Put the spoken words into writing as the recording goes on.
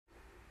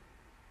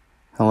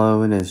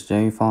Hello, it is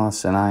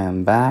JFoss, and I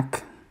am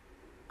back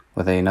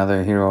with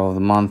another Hero of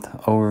the Month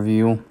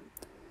overview.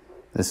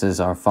 This is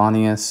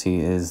Arfanias.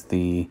 He is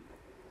the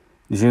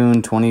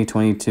June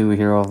 2022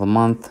 Hero of the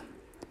Month,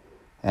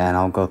 and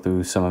I'll go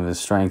through some of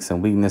his strengths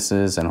and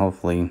weaknesses and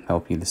hopefully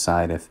help you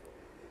decide if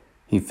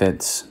he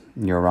fits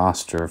your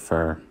roster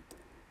for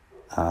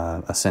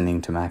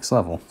ascending to max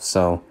level.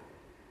 So,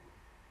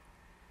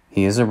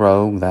 he is a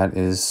rogue. That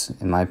is,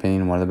 in my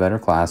opinion, one of the better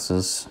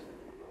classes.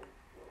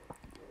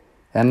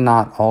 And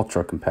not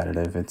ultra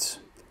competitive. It's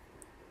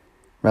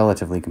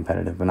relatively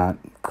competitive, but not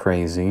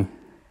crazy.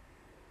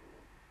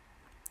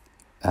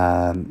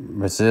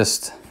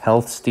 Resist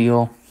health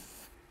steal.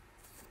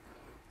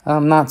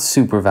 Not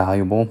super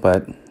valuable,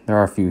 but there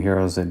are a few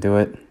heroes that do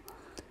it.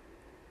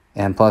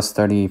 And plus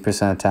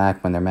 30%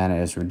 attack when their mana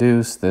is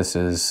reduced. This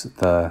is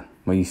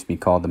what used to be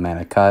called the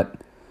mana cut,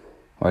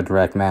 or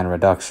direct mana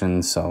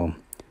reduction. So,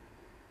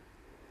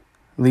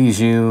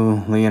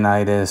 Leiju,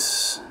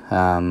 Leonidas,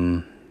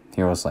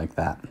 heroes like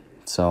that.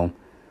 So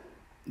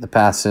the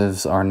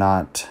passives are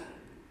not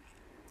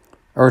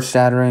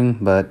earth-shattering,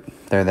 but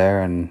they're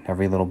there and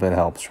every little bit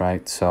helps,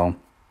 right? So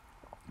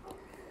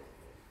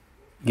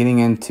getting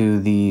into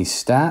the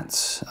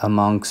stats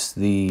amongst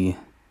the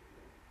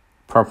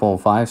purple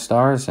 5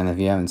 stars, and if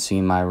you haven't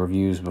seen my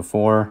reviews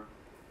before,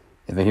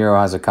 if a hero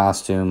has a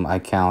costume, I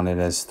count it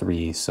as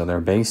 3. So their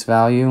base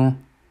value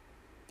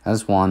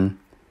as 1,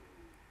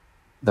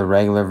 the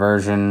regular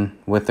version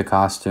with the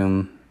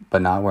costume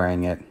but not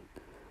wearing it,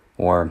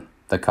 or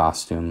the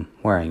costume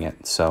wearing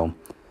it. So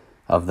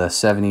of the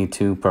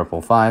 72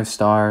 purple 5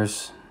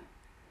 stars,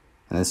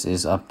 and this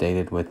is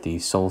updated with the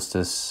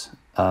solstice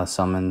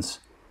summons,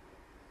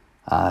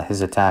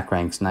 his attack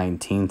ranks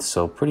 19th,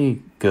 so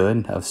pretty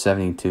good. Of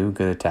 72,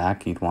 good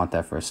attack. You'd want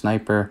that for a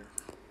sniper.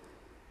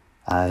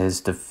 His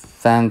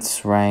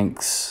defense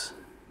ranks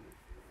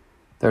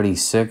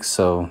 36,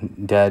 so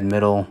dead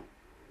middle,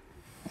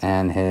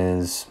 and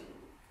his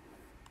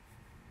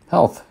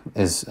health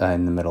is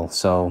in the middle.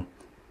 So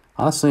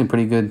honestly, a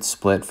pretty good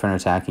split for an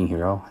attacking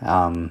hero.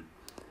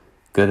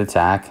 Good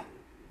attack,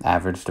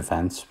 average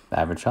defense,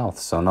 average health.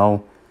 So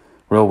no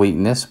real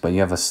weakness, but you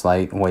have a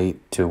slight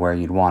weight to where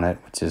you'd want it,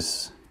 which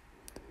is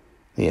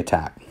the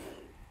attack.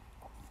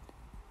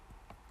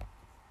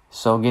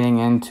 So getting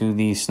into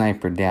the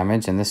sniper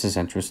damage, and this is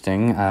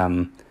interesting.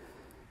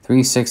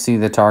 360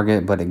 the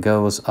target, but it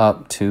goes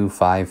up to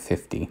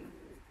 550.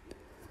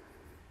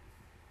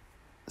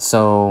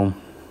 So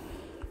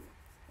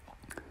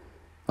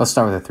let's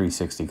start with a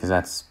 360 because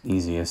that's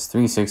easiest.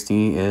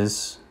 360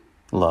 is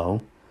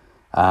low.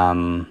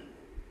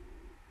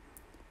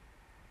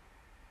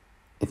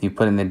 If you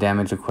put in the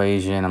damage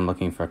equation, I'm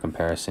looking for a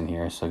comparison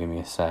here, so give me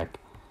a sec.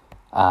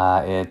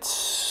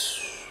 It's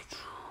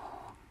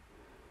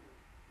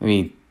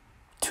maybe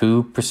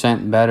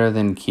 2% better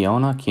than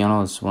Kiona.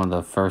 Kiona is one of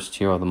the first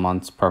Hero of the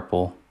Month's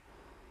purple.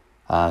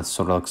 Sort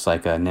of looks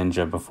like a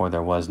ninja before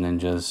there was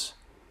ninjas.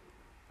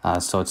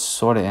 So it's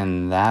sort of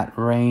in that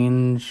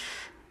range.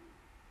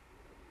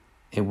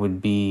 It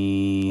would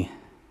be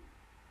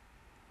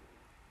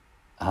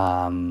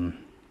a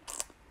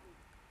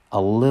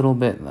little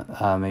bit,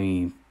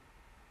 maybe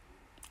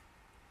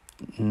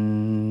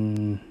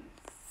 13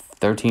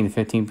 to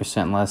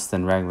 15% less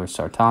than regular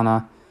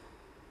Sartana.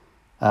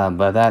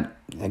 But that,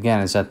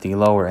 again, is at the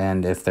lower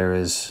end if there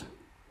is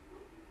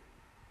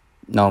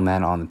no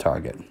mana on the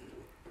target.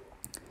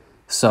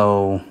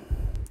 So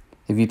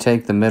if you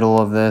take the middle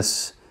of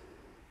this,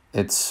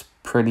 it's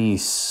pretty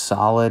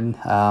solid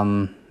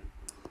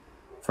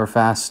for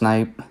fast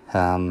snipe.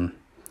 You're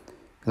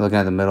looking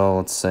at the middle,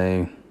 let's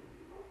say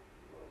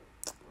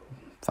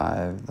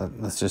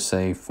let's just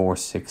say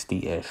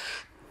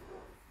 460-ish.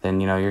 Then,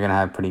 you know, you're going to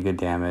have pretty good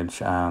damage.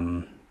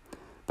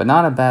 But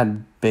not a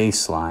bad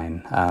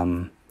baseline.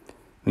 When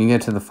you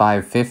get to the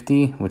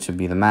 550, which would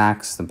be the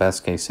max, the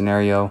best case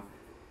scenario,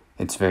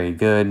 it's very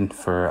good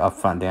for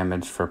upfront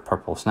damage for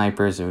purple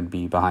snipers. It would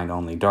be behind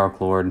only Dark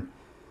Lord.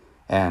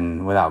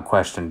 And without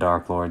question,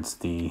 Dark Lord's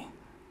in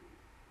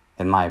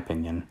my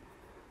opinion,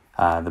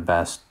 the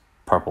best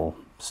purple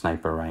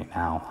sniper right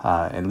now.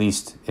 At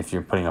least if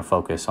you're putting a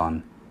focus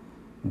on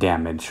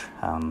damage,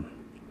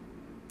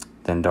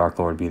 then Dark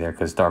Lord would be there,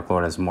 because Dark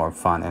Lord has more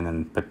fun and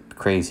then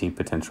crazy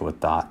potential with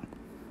dot.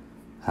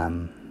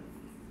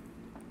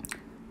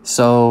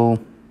 So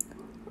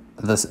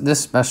this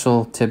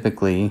special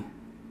typically,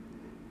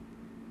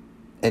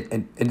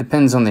 it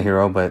depends on the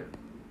hero, but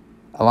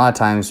a lot of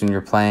times when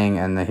you're playing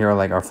and the hero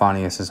like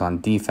Arfanias is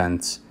on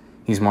defense,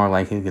 he's more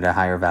likely to get a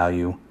higher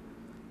value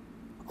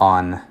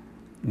on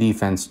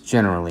defense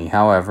generally.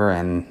 However,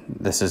 and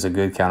this is a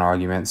good counter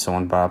argument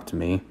someone brought up to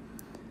me,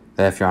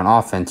 that if you're on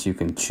offense, you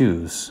can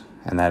choose,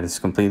 and that is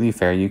completely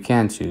fair. You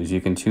can choose. You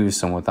can choose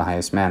someone with the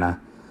highest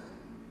mana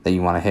that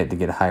you want to hit to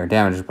get higher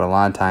damage, but a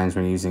lot of times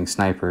when you're using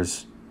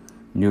snipers,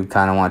 you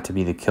kind of want to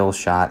be the kill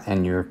shot,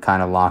 and you're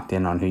kind of locked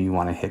in on who you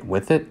want to hit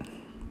with it.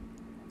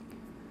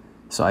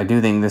 So I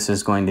do think this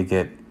is going to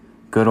get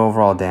good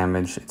overall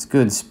damage. It's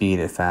good speed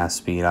at fast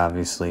speed,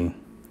 obviously,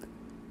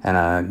 and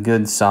a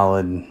good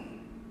solid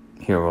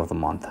Hero of the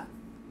Month.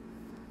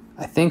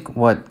 I think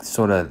what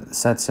sort of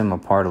sets him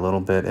apart a little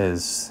bit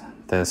is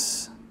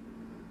this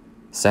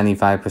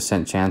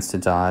 75% chance to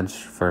dodge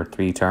for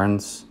 3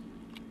 turns.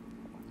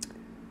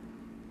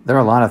 There are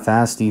a lot of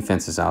fast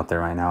defenses out there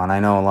right now, and I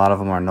know a lot of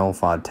them are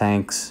no-FOD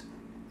tanks,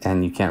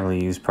 and you can't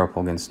really use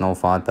purple against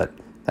no-FOD, but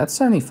that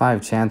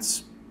 75%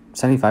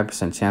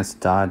 chance to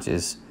dodge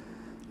is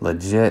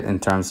legit in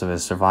terms of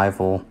his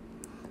survival,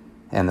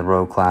 and the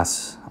rogue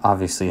class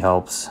obviously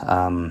helps.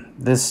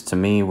 This, to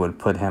me, would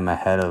put him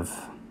ahead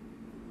of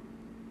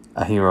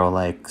a hero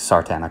like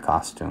Sartana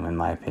Costume, in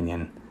my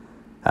opinion.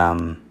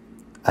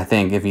 I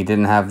think if he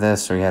didn't have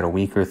this, or he had a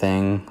weaker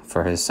thing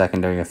for his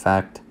secondary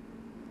effect,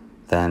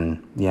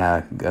 then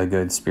yeah, a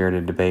good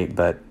spirited debate.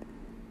 But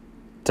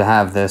to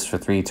have this for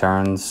 3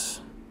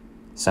 turns,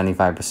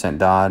 75%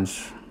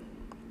 dodge,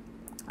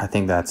 I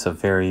think that's a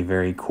very,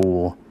 very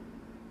cool,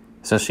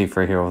 especially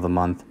for Hero of the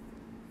Month,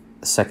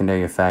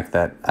 secondary effect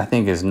that I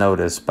think is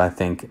noticed. But I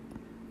think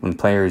when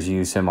players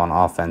use him on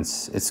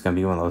offense, it's going to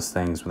be one of those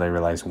things where they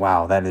realize,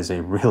 wow, that is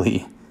a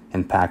really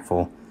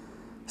impactful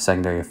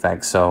secondary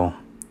effect. So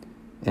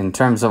in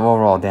terms of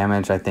overall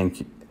damage, I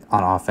think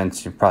on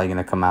offense, you're probably going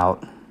to come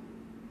out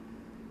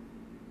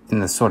in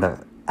the sort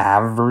of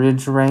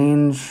average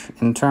range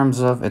in terms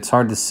of, it's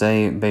hard to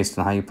say based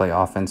on how you play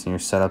offense and your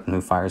setup and who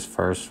fires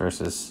first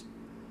versus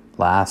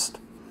last.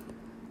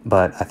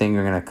 But I think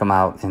you're going to come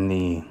out in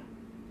the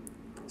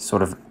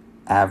sort of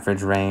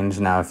average range.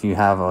 Now, if you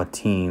have a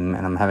team,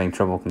 and I'm having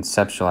trouble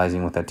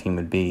conceptualizing what that team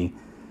would be,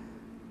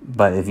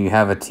 but if you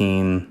have a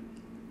team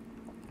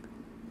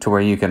to where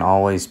you can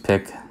always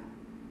pick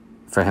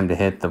for him to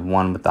hit the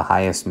one with the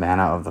highest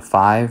mana of the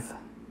 5,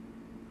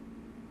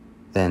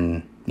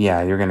 then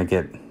yeah, you're going to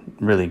get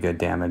really good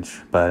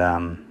damage. But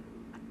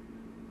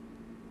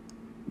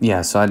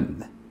yeah, so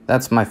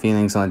that's my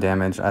feelings on the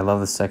damage. I love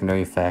the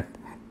secondary effect.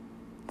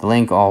 The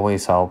link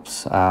always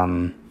helps.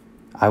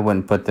 I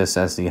wouldn't put this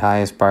as the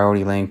highest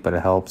priority link, but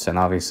it helps. And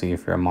obviously,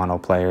 if you're a mono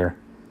player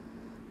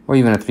or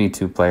even a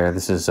 3-2 player,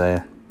 this is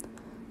a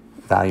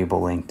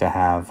valuable link to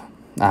have.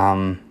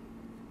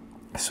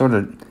 Sort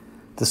of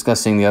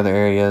discussing the other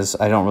areas,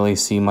 I don't really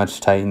see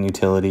much Titan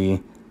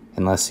utility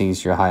unless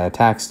he's your high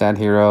attack stat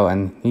hero,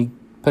 and he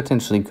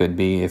potentially could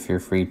be if you're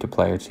free to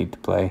play or cheap to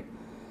play.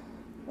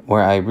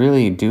 Where I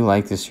really do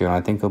like this hero,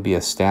 and I think he'll be a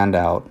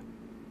standout,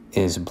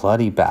 is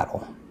Bloody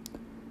Battle.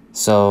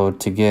 So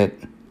to get,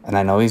 and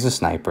I know he's a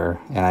sniper,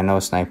 and I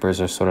know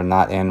snipers are sort of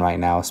not in right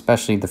now,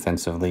 especially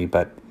defensively,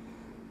 but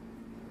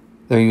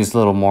they're used a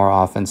little more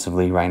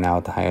offensively right now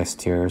at the highest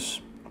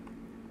tiers.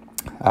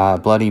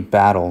 Bloody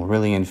Battle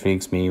really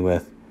intrigues me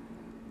with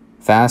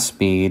fast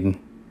speed,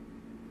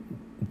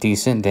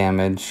 decent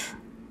damage,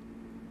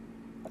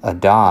 a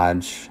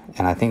dodge,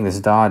 and I think this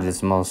dodge is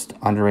the most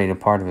underrated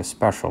part of his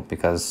special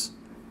because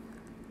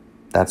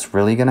that's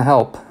really going to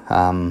help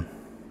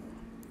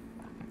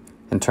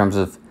in terms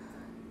of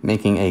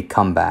making a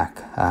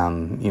comeback.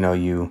 You know,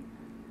 you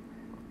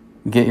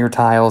get your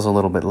tiles a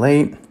little bit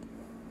late.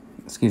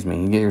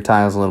 You get your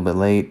tiles a little bit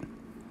late.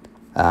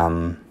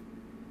 And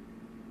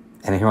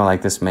a hero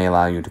like this may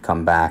allow you to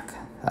come back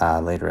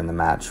later in the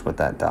match with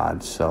that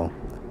dodge. So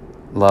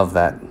love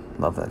that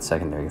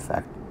secondary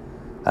effect.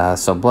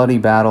 So Bloody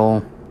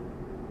Battle,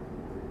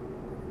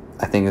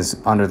 I think, is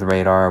under the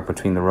radar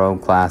between the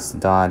rogue class, the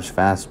dodge,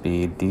 fast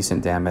speed,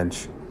 decent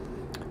damage.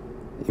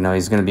 You know,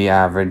 he's going to be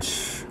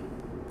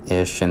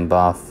average-ish in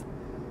buff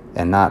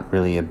and not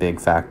really a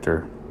big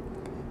factor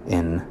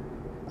in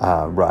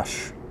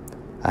rush.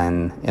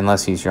 And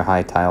unless he's your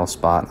high tile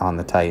spot on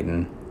the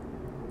Titan,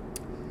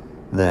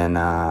 then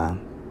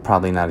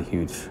probably not a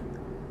huge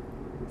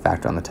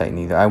factor on the Titan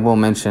either. I will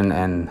mention,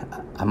 and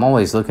I'm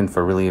always looking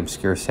for really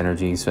obscure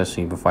synergy,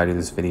 especially before I do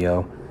this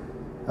video,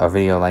 a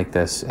video like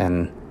this,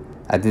 and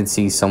I did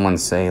see someone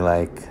say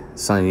like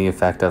something to the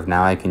effect of,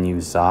 now I can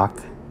use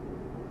Zoc,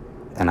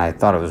 and I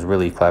thought it was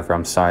really clever.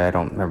 I'm sorry, I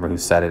don't remember who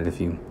said it. If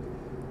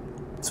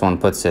someone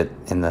puts it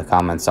in the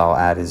comments, I'll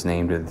add his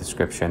name to the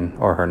description,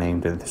 or her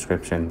name to the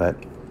description. But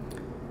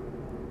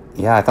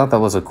yeah, I thought that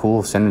was a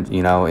cool synergy.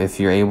 You know, if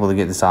you're able to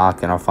get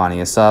Zoc and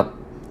Arfanias up,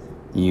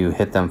 you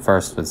hit them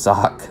first with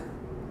Zoc,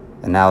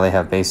 and now they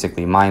have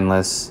basically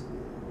mindless,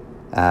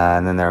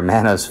 and then their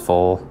mana's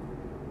full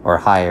or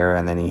higher,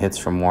 and then he hits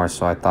for more.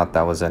 So I thought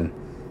that was an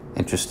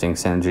interesting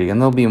synergy, and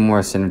there'll be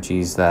more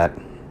synergies that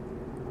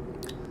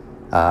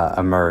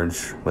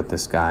emerge with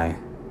this guy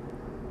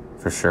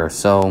for sure.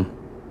 So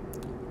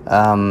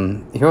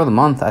Hero of the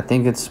Month, I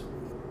think it's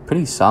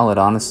pretty solid,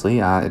 honestly.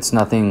 It's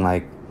nothing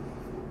like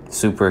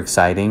super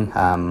exciting.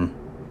 I'm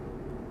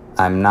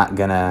not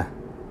gonna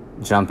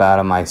jump out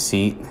of my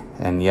seat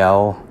and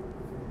yell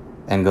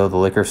and go to the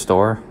liquor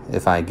store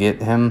if I get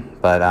him,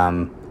 but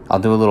I'll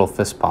do a little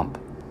fist pump,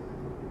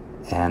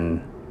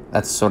 and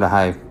that's sort of how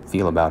I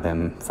feel about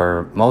him.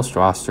 For most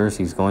rosters,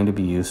 he's going to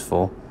be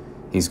useful.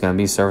 He's going to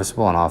be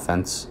serviceable on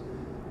offense.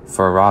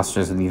 For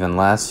rosters with even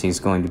less, he's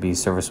going to be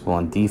serviceable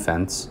on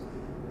defense,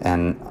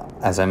 and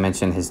as I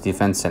mentioned, his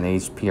defense and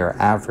HP are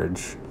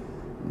average,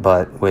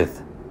 but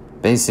with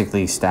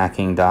basically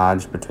stacking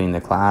dodge between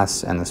the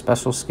class and the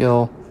special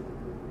skill.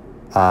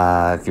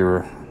 If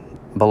you're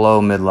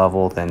below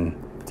mid-level, then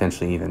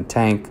potentially even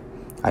tank.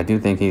 I do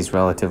think he's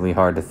relatively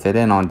hard to fit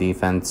in on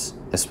defense,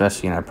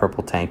 especially in a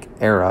purple tank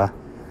era.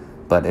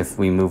 But if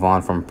we move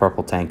on from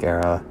purple tank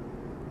era,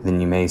 then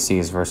you may see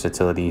his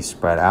versatility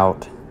spread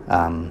out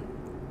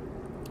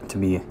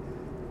to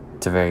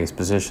various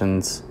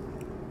positions.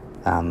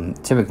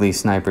 Typically,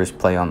 snipers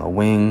play on the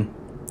wing,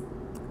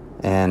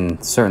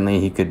 and certainly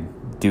he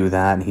could do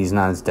that. He's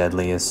not as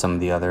deadly as some of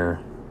the other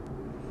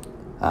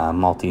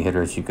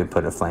multi-hitters you could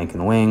put at flank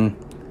and wing.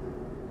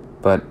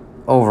 But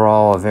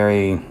overall, a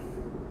very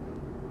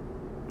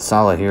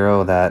solid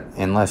hero that,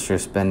 unless you're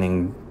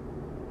spending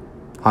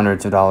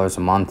hundreds of dollars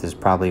a month, is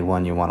probably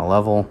one you want to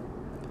level.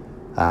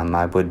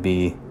 I would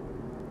be,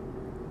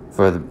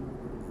 for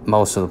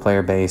most of the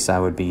player base, I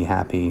would be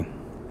happy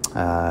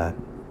to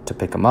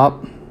pick him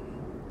up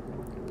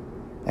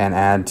and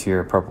add to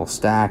your purple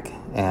stack.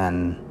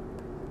 And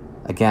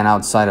again,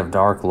 outside of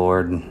Dark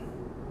Lord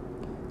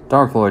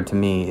to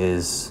me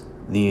is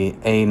the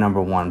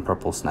 #1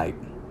 purple snipe.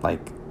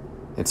 Like,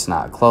 it's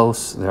not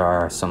close. There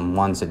are some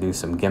ones that do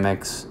some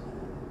gimmicks,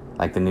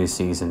 like the new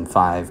Season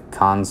 5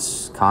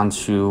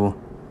 Khonshu,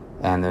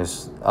 and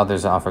there's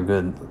others that offer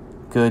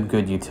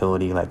good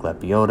utility, like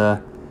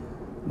Lepiota.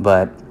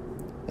 But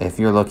if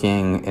you're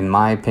looking, in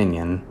my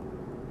opinion,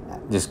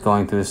 just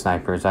going through the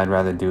snipers, I'd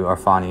rather do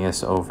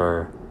Arfanias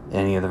over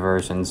any of the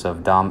versions of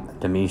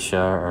Damisha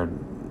or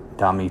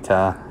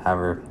Damita,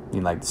 however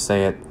you like to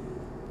say it.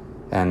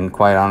 And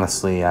quite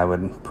honestly, I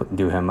would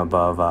do him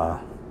above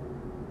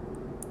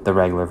the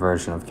regular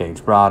version of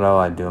Cage Brado.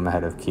 I'd do him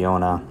ahead of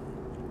Kiona.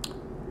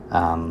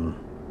 And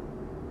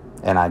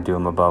I'd do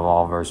him above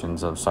all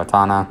versions of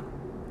Sartana.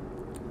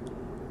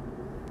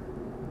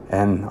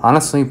 And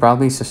honestly,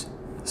 probably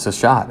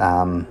Sashat.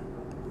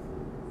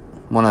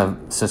 One of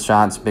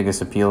Sashat's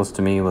biggest appeals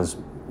to me was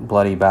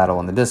Bloody Battle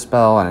and the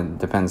Dispel, and it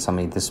depends how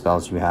many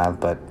Dispels you have,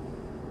 but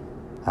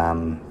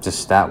just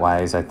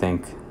stat-wise, I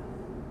think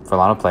for a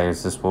lot of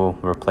players, this will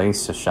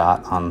replace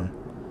Sashat on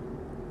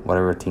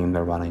whatever team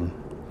they're running.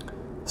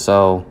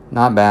 So,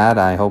 not bad.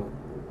 I hope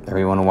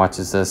everyone who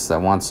watches this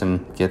that wants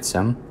him gets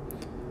him.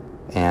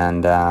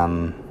 And,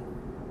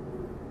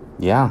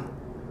 yeah.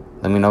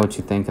 Let me know what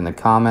you think in the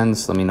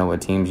comments. Let me know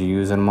what teams you're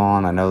using them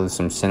on. I know there's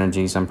some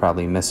synergies I'm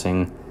probably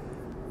missing,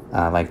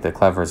 like the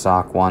Clever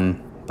Zoc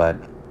one. But,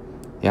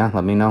 yeah,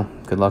 let me know.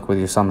 Good luck with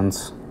your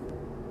summons.